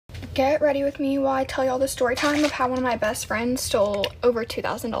Get ready with me while I tell y'all the story time of how one of my best friends stole over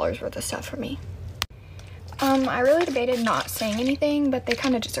 $2,000 worth of stuff from me. I really debated not saying anything, but they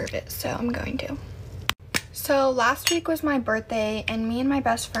kind of deserve it, so I'm going to. So last week was my birthday, and me and my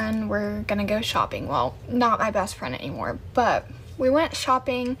best friend were gonna go shopping. Well, not my best friend anymore, but we went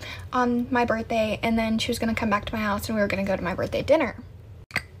shopping on my birthday, and then she was gonna come back to my house and we were gonna go to my birthday dinner.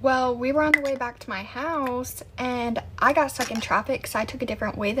 Well, we were on the way back to my house and I got stuck in traffic because I took a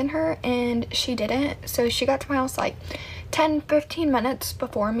different way than her and she didn't. So she got to my house like 10-15 minutes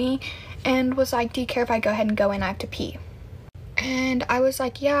before me and was like, do you care if I go ahead and go in? I have to pee. And I was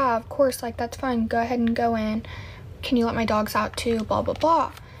like, yeah, of course, like that's fine. Go ahead and go in. Can you let my dogs out too? Blah, blah,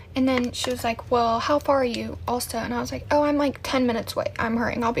 blah. And then she was like, well, how far are you also? And I was like, oh, I'm like 10 minutes away. I'm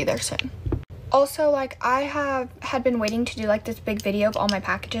hurrying. I'll be there soon. Also, like, I had been waiting to do like this big video of all my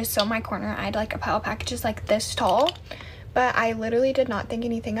packages. So in my corner, I had like a pile of packages like this tall. But I literally did not think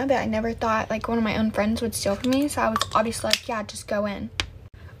anything of it. I never thought like one of my own friends would steal from me. So I was obviously like, yeah, just go in.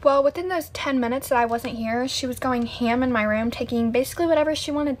 Well, within those 10 minutes that I wasn't here, she was going ham in my room, taking basically whatever she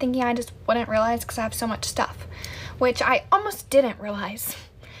wanted, thinking I just wouldn't realize because I have so much stuff. Which I almost didn't realize.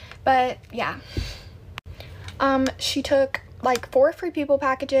 But yeah. She took like 4 Free People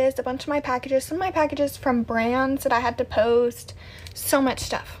packages, a bunch of my packages, some of my packages from brands that I had to post, so much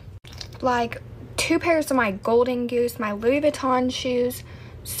stuff. Like 2 pairs of my Golden Goose, my Louis Vuitton shoes,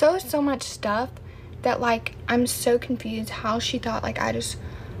 so much stuff that like I'm so confused how she thought like I just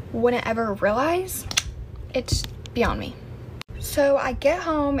wouldn't ever realize. It's beyond me. So I get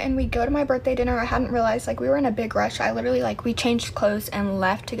home and we go to my birthday dinner. I hadn't realized like we were in a big rush. I literally like we changed clothes and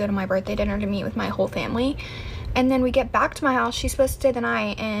left to go to my birthday dinner to meet with my whole family. And then we get back to my house. She's supposed to stay the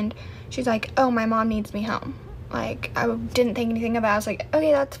night and she's like, oh, my mom needs me home. Like, I didn't think anything about it. I was like,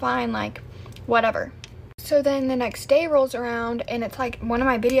 okay, that's fine, like, whatever. So then the next day rolls around and it's like one of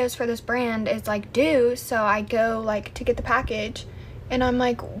my videos for this brand is like due. So I go like to get the package and I'm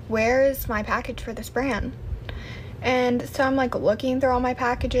like, where is my package for this brand? And so I'm like looking through all my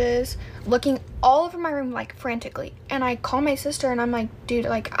packages, looking all over my room like frantically. And I call my sister and I'm like, dude,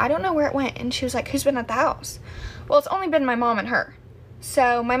 like I don't know where it went. And she was like, who's been at the house? Well, it's only been my mom and her.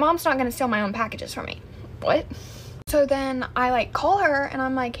 So my mom's not gonna steal my own packages from me. What? So then I like call her and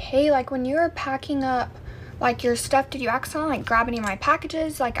I'm like, hey, like when you were packing up like your stuff, did you accidentally like grab any of my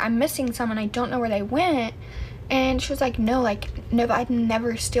packages? Like I'm missing some and I don't know where they went. And she was like, no, I'd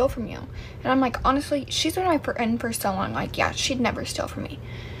never steal from you. And I'm like, honestly, she's been my friend for so long. Like, yeah, she'd never steal from me.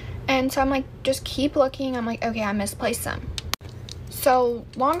 And so I'm like, just keep looking. I'm like, okay, I misplaced them. So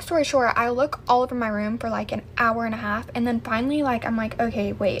long story short, I look all over my room for like an hour and a half. And then finally, like, I'm like,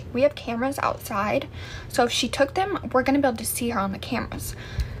 okay, wait, we have cameras outside. So if she took them, we're going to be able to see her on the cameras.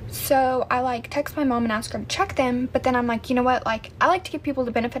 So I like text my mom and ask her to check them, but then I'm like, you know what, like I like to give people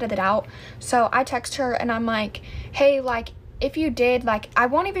the benefit of the doubt. So I text her and I'm like, hey, like if you did, like I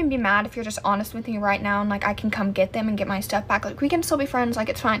won't even be mad if you're just honest with me right now and like I can come get them and get my stuff back. Like we can still be friends, like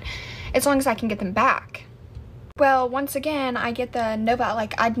it's fine as long as I can get them back. Well, once again I get the no, but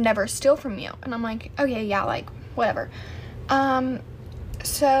like I'd never steal from you. And I'm like, okay, yeah, like whatever.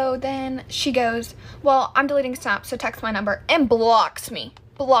 So then she goes, well, I'm deleting Snap, so text my number, and blocks me.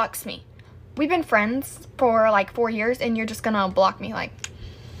 We've been friends for like 4 years and you're just gonna block me, like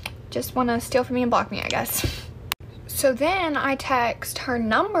just want to steal from me and block me, I guess. So then I text her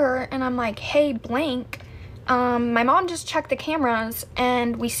number and I'm like, hey, blank, my mom just checked the cameras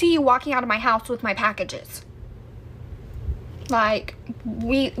and we see you walking out of my house with my packages. Like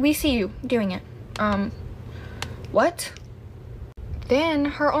we see you doing it. What? Then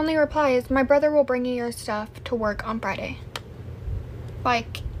her only reply is, my brother will bring you your stuff to work on Friday.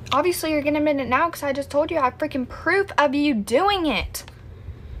 Like, obviously you're gonna admit it now because I just told you I have freaking proof of you doing it.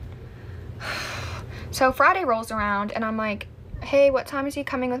 So Friday rolls around and I'm like, hey, what time is he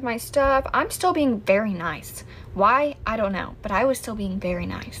coming with my stuff? I'm still being very nice. Why? I don't know, but I was still being very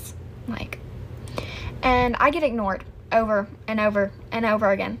nice. Like, and I get ignored over and over and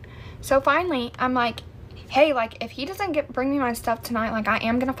over again. So finally I'm like, hey, like if he doesn't bring me my stuff tonight, like I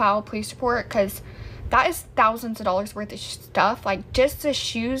am gonna file a police report because that is thousands of dollars worth of stuff. Like just the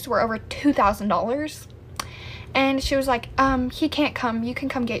shoes were over $2,000. And she was like, he can't come. You can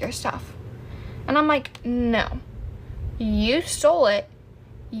come get your stuff. And I'm like, no, you stole it.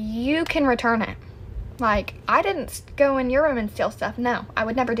 You can return it. Like I didn't go in your room and steal stuff. No, I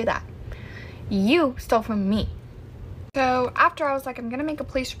would never do that. You stole from me. So after I was like, I'm gonna make a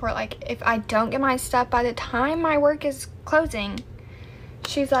police report. Like if I don't get my stuff by the time my work is closing,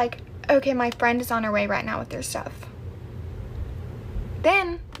 she's like, okay, my friend is on her way right now with their stuff.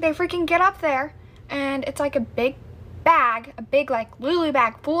 Then they freaking get up there and it's like a big bag, a big like Lulu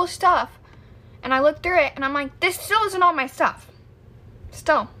bag full of stuff, and I looked through it and I'm like, this still isn't all my stuff.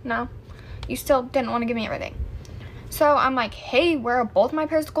 Still, no, you still didn't want to give me everything. So I'm like, hey, where are both my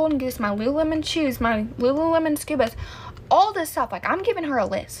pairs of Golden Goose, my Lululemon shoes, my Lululemon scubas, all this stuff? Like, I'm giving her a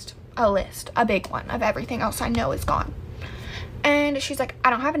list, a big one of everything else I know is gone. And she's like, I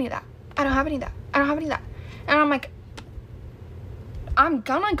don't have any of that. I don't have any of that. I don't have any of that. And I'm like, I'm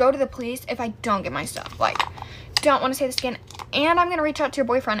gonna go to the police if I don't get my stuff. Like, don't want to say this again. And I'm gonna reach out to your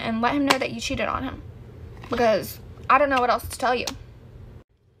boyfriend and let him know that you cheated on him, because I don't know what else to tell you.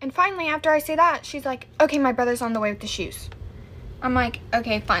 And finally, after I say that, she's like, okay, my brother's on the way with the shoes. I'm like,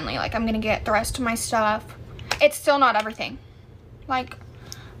 okay, finally, like, I'm gonna get the rest of my stuff. It's still not everything. Like,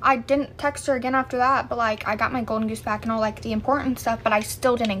 I didn't text her again after that, but like, I got my Golden Goose back and all like the important stuff, but I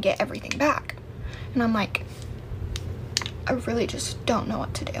still didn't get everything back. And I'm like, I really just don't know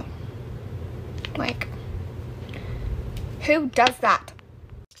what to do. Like, who does that?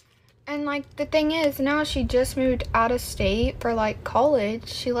 And like, the thing is, now she just moved out of state for like college.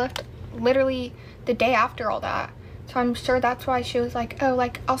 She left literally the day after all that. So I'm sure that's why she was like, oh,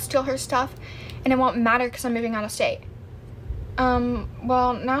 like, I'll steal her stuff and it won't matter because I'm moving out of state.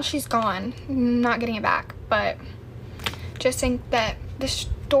 Well, now she's gone, not getting it back, but just think that this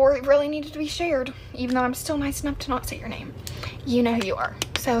story really needed to be shared, even though I'm still nice enough to not say your name. You know who you are.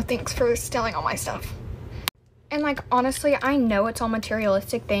 So thanks for stealing all my stuff. And like, honestly, I know it's all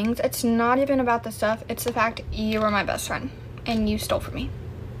materialistic things. It's not even about the stuff. It's the fact you were my best friend and you stole from me.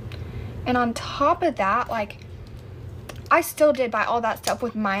 And on top of that, like, I still did buy all that stuff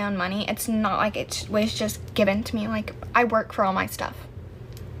with my own money. It's not like it was just given to me. Like, I work for all my stuff.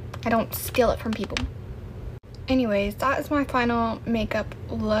 I don't steal it from people. Anyways, that is my final makeup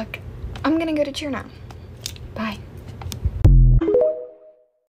look. I'm gonna go to cheer now. Bye.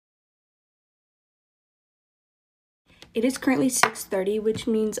 It is currently 6:30, which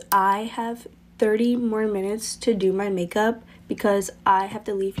means I have 30 more minutes to do my makeup because I have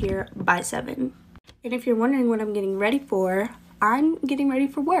to leave here by 7. And if you're wondering what I'm getting ready for, I'm getting ready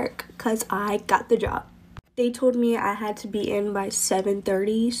for work because I got the job. They told me I had to be in by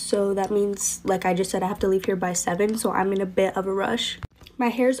 7:30, so that means, like I just said, I have to leave here by 7, so I'm in a bit of a rush. My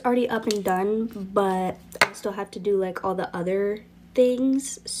hair's already up and done, but I still have to do like all the other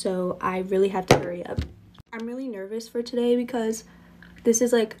things, so I really have to hurry up. I'm really nervous for today because this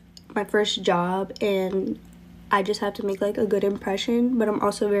is like my first job and I just have to make like a good impression, but I'm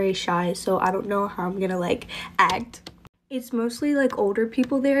also very shy, so I don't know how I'm gonna like act. It's mostly like older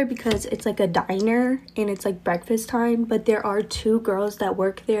people there because it's like a diner and it's like breakfast time, but there are 2 girls that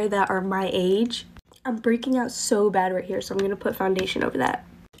work there that are my age. I'm breaking out so bad right here, so I'm gonna put foundation over that.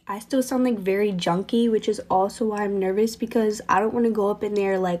 I still sound like very junky, which is also why I'm nervous because I don't want to go up in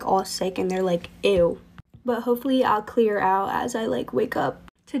there like all sick and they're like, ew. But hopefully I'll clear out as I like wake up.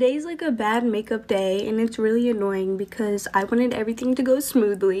 Today's like a bad makeup day and it's really annoying because I wanted everything to go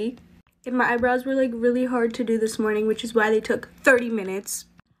smoothly. And my eyebrows were like really hard to do this morning, which is why they took 30 minutes.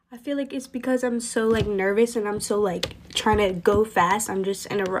 I feel like it's because I'm so like nervous and I'm so like trying to go fast. I'm just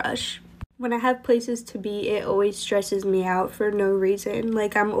in a rush. When I have places to be, it always stresses me out for no reason.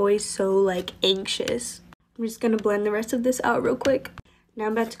 Like, I'm always so like anxious. I'm just gonna blend the rest of this out real quick. Now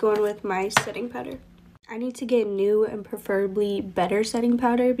I'm about to go in with my setting powder. I need to get new and preferably better setting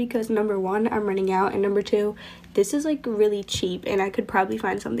powder because number 1, I'm running out, and number 2, this is like really cheap and I could probably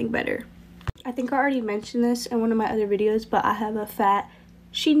find something better. I think I already mentioned this in one of my other videos, but I have a fat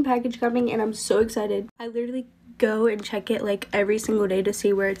Shein package coming and I'm so excited. I literally go and check it like every single day to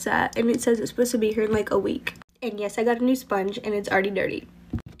see where it's at, and it says it's supposed to be here in like a week. And yes, I got a new sponge and it's already dirty.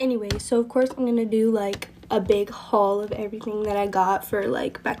 Anyway, so of course I'm gonna do like a big haul of everything that I got for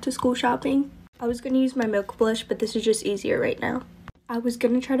like back to school shopping. I was gonna use my milk blush, but this is just easier right now. I was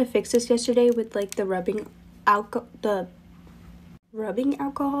gonna try to fix this yesterday with like the rubbing alcohol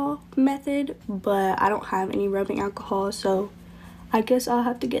method, but I don't have any rubbing alcohol, so I guess I'll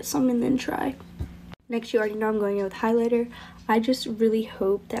have to get some and then try. Next, you already know I'm going in with highlighter. I just really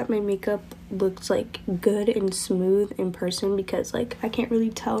hope that my makeup looks like good and smooth in person because like I can't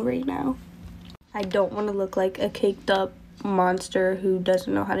really tell right now. I don't want to look like a caked up monster who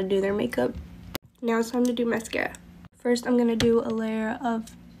doesn't know how to do their makeup. Now it's time to do mascara. First, I'm gonna do a layer of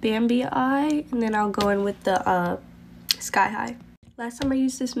Bambi Eye, and then I'll go in with the Sky High. Last time I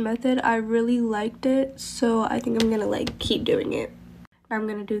used this method, I really liked it, so I think I'm gonna like keep doing it. Now I'm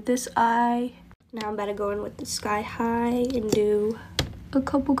gonna do this eye. Now I'm about to go in with the Sky High and do a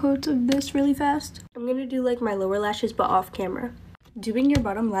couple coats of this really fast. I'm gonna do like my lower lashes, but off camera. Doing your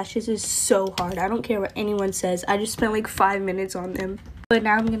bottom lashes is so hard. I don't care what anyone says. I just spent like 5 minutes on them. But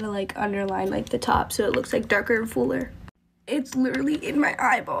now I'm gonna like underline like the top so it looks like darker and fuller. It's literally in my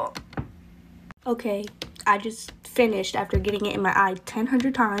eyeball. Okay, I just finished after getting it in my eye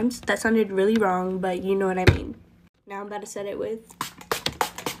 1,000 times. That sounded really wrong, but you know what I mean. Now I'm about to set it with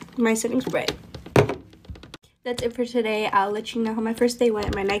my setting spray. That's it for today. I'll let you know how my first day went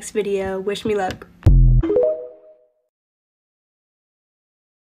in my next video. Wish me luck.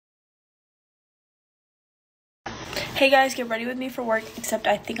 Hey guys, get ready with me for work, except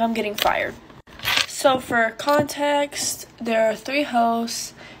I think I'm getting fired. So for context, there are 3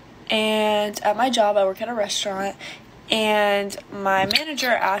 hosts, and at my job I work at a restaurant, and my manager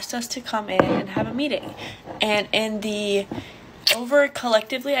asked us to come in and have a meeting. And in the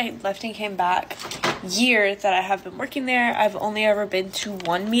collectively I left and came back year that I have been working there, I've only ever been to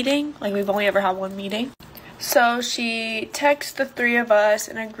 1 meeting. Like, we've only ever had 1 meeting. So she texted the 3 of us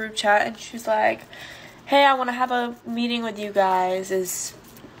in a group chat, and she's like, hey, I want to have a meeting with you guys. Is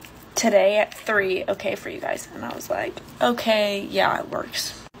today at 3 okay for you guys? And I was like, okay, yeah, it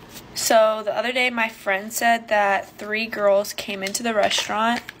works. So the other day, my friend said that 3 girls came into the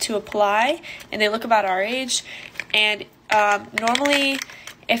restaurant to apply, and they look about our age. And normally,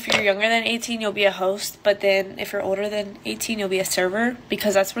 if you're younger than 18, you'll be a host, but then if you're older than 18, you'll be a server,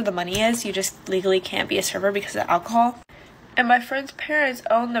 because that's where the money is. You just legally can't be a server because of alcohol. And my friend's parents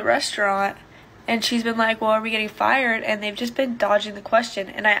own the restaurant, and she's been like, well, are we getting fired? And they've just been dodging the question.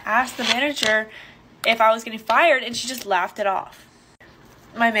 And I asked the manager if I was getting fired, and she just laughed it off.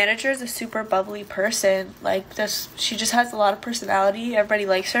 My manager is a super bubbly person. Like, she just has a lot of personality. Everybody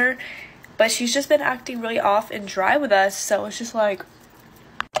likes her. But she's just been acting really off and dry with us. So it's just like...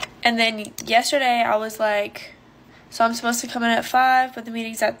 And then yesterday I was like, so I'm supposed to come in at 5, but the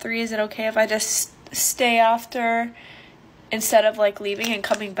meeting's at 3. Is it okay if I just stay after instead of like leaving and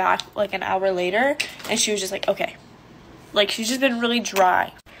coming back like an hour later? And she was just like, okay. Like, she's just been really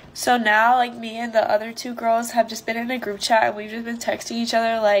dry. So now, like, me and the other 2 girls have just been in a group chat, and we've just been texting each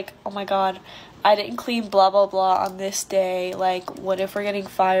other like, oh my god, I didn't clean blah blah blah on this day. Like, what if we're getting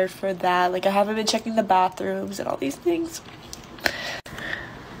fired for that? Like, I haven't been checking the bathrooms and all these things.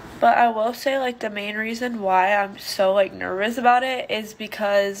 But I will say, like, the main reason why I'm so, like, nervous about it is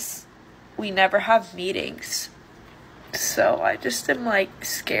because we never have meetings. So I just am, like,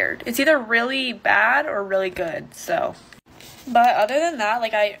 scared. It's either really bad or really good, so. But other than that,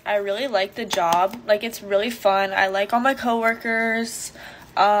 like, I really like the job. Like, it's really fun. I like all my coworkers.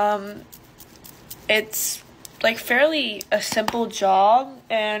 It's, like, fairly a simple job,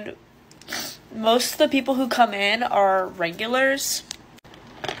 and most of the people who come in are regulars.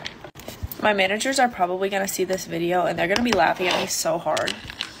 My managers are probably going to see this video, and they're going to be laughing at me so hard.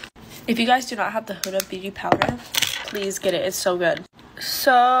 If you guys do not have the Huda Beauty powder, please get it. It's so good.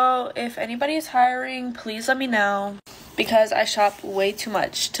 So if anybody is hiring, please let me know, because I shop way too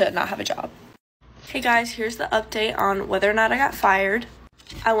much to not have a job. Hey guys, here's the update on whether or not I got fired.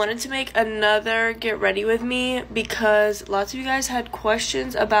 I wanted to make another Get Ready With Me because lots of you guys had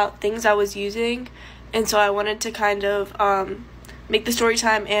questions about things I was using, and so I wanted to kind of make the story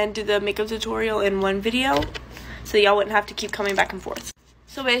time and do the makeup tutorial in one video so y'all wouldn't have to keep coming back and forth.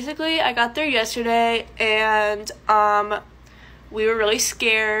 So basically, I got there yesterday, and we were really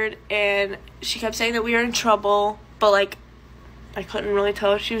scared, and she kept saying that we were in trouble, but like, I couldn't really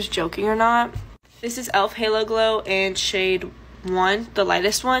tell if she was joking or not. This is e.l.f. Halo Glow in shade 1, the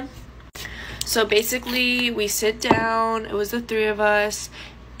lightest one. So basically, we sit down, it was the 3 of us,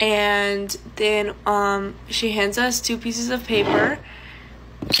 and then she hands us 2 pieces of paper.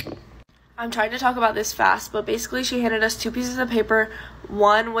 I'm trying to talk about this fast, but basically she handed us 2 pieces of paper.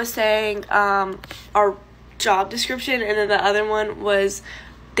 One was saying our job description, and then the other one was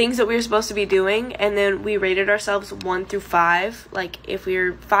things that we were supposed to be doing, and then we rated ourselves 1 through 5. Like, if we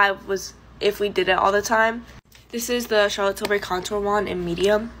were 5 was if we did it all the time. This is the Charlotte Tilbury Contour Wand in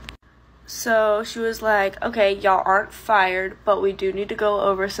medium. So she was like, okay, y'all aren't fired, but we do need to go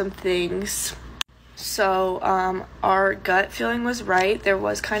over some things. So our gut feeling was right. There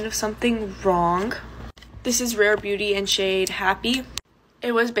was kind of something wrong. This is Rare Beauty in shade Happy.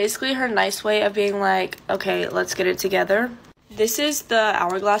 It was basically her nice way of being like, okay, let's get it together. This is the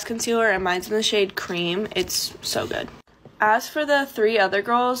Hourglass concealer, and mine's in the shade Cream. It's so good. As for the 3 other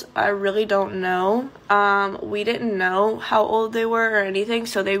girls, I really don't know. We didn't know how old they were or anything,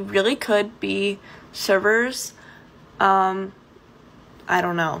 so they really could be servers. I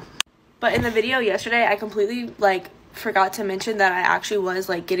don't know. But in the video yesterday, I completely, like, forgot to mention that I actually was,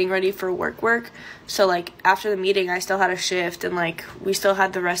 like, getting ready for work. So, like, after the meeting, I still had a shift, and, like, we still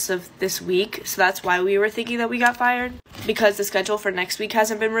had the rest of this week. So that's why we were thinking that we got fired, because the schedule for next week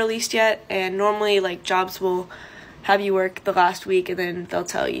hasn't been released yet. And normally, like, jobs will have you work the last week and then they'll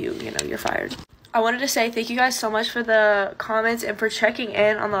tell you, you know, you're fired. I wanted to say thank you guys so much for the comments and for checking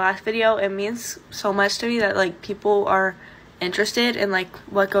in on the last video. It means so much to me that like people are interested in like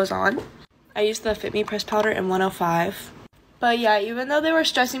what goes on. I used the Fit Me press powder in 105. But yeah, even though they were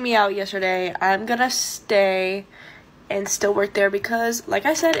stressing me out yesterday, I'm gonna stay and still work there because like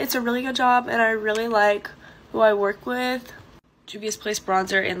I said, it's a really good job and I really like who I work with. Juvia's Place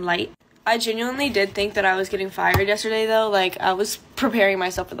bronzer in light. I genuinely did think that I was getting fired yesterday though. Like I was preparing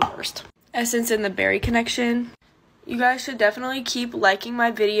myself for the worst. Essence in the Berry Connection. You guys should definitely keep liking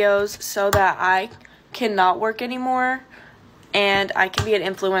my videos so that I cannot work anymore and I can be an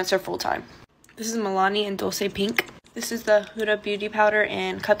influencer full time. This is Milani in Dulce Pink. This is the Huda Beauty Powder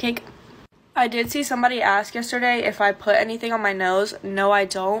in Cupcake. I did see somebody ask yesterday if I put anything on my nose. No, I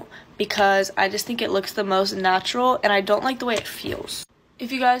don't, because I just think it looks the most natural and I don't like the way it feels.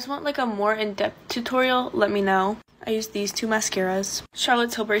 If you guys want like a more in-depth tutorial, let me know. I use these two mascaras.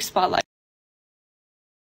 Charlotte Tilbury Spotlight.